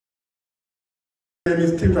My name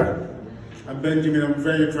is Tippa, and Benjamin, I'm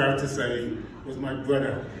very proud to say, was my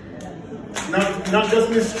brother. Not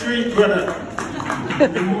just my street brother,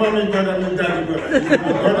 my mommy brother, my daddy brother. He's my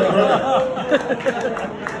brother.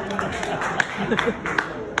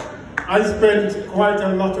 I spent quite a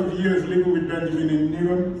lot of years living with Benjamin in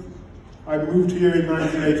Newham. I moved here in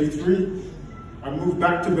 1983. I moved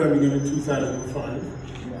back to Birmingham in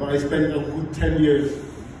 2005, but I spent a good 10 years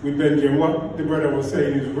with Benjamin. What the brother was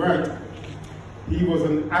saying is right. He was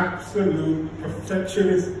an absolute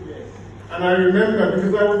perfectionist. And I remember,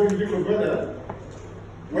 because I was his little brother,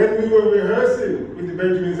 when we were rehearsing with the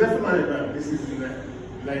Benjamin Zephaniah band, this is in the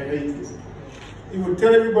late 80s, he would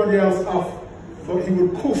tell everybody else off, but he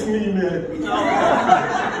would push me in there. He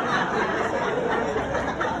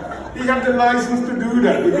had the license to do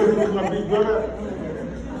that because he was my big brother.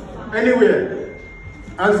 Anyway,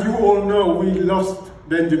 as you all know, we lost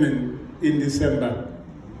Benjamin in December.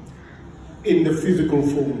 In the physical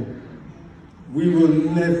form. We will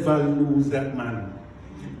never lose that man.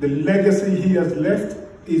 The legacy he has left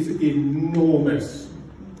is enormous.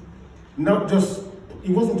 He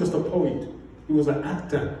wasn't just a poet, he was an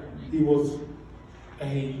actor, he was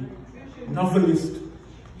a novelist,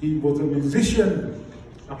 he was a musician,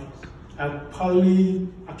 I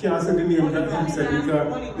can't say the name that he said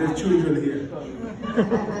because there's children here.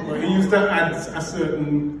 But he used to add a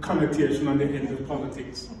certain connotation on the end of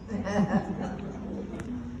politics.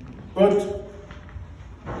 But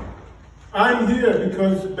I'm here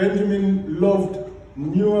because Benjamin loved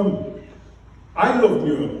Newham. I loved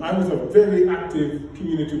Newham. I was a very active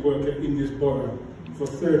community worker in this borough for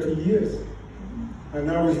 30 years.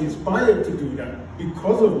 And I was inspired to do that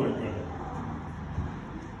because of my brother.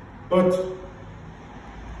 But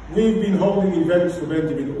we've been holding events for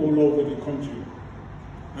Benjamin all over the country.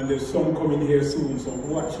 And there's some coming here soon, so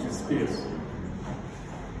watch this space.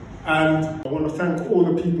 And I want to thank all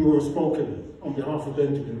the people who have spoken on behalf of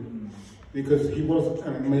Benjamin, because he was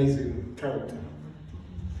an amazing character.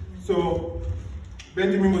 So,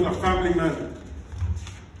 Benjamin was a family man.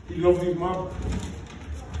 He loved his mom.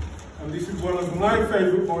 And this is one of my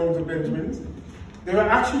favorite poems of Benjamin's. There are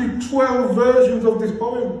actually 12 versions of this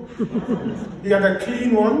poem. He had a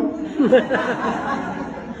clean one.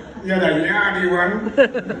 He had a yardy one.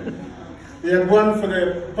 He had one for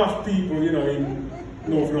the puff people, you know, in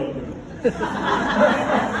North London.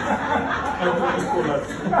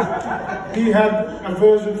 He had a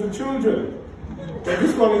version for children. But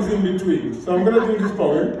this one is in between. So I'm going to do this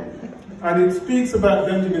poem. And it speaks about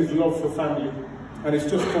Benjamin's love for family. And it's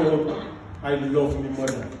just called, I Love My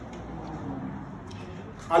Mother.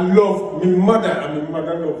 I love my mother and my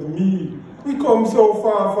mother loved me. We come so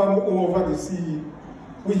far from over the sea.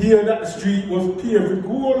 We hear that the street was paved with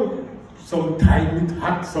gold. Sometime it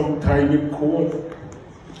hot, sometime it cold.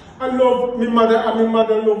 I love my mother and my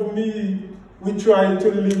mother love me. We try to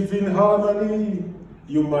live in harmony.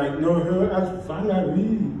 You might know her as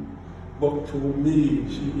Valerie, but to me,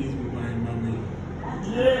 she is my mommy.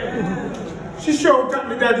 Yeah. She shouts at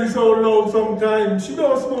me daddy so loud sometimes. She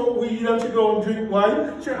don't smoke weed and she don't drink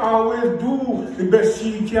wine. She always do the best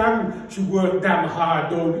she can. She work damn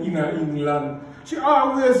hard down in England. She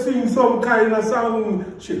always sings some kind of song.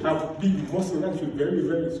 She have big muscle and she's very,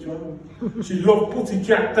 very strong. She love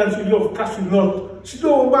pussycat and she love cashew nut. She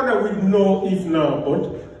don't bother with no if now,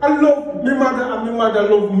 but I love my mother and my mother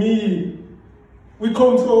love me. We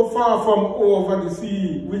come so far from over the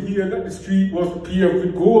sea. We hear that the street was paved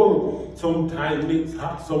with gold. Sometimes it's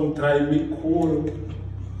hot, sometimes it's cold.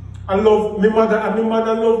 I love my mother and my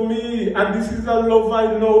mother love me. And this is a love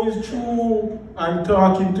I know is true. I'm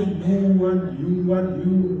talking to you and you and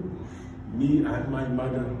you. Me and my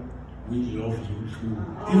mother, we love you too.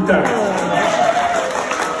 Give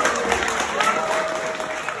thanks.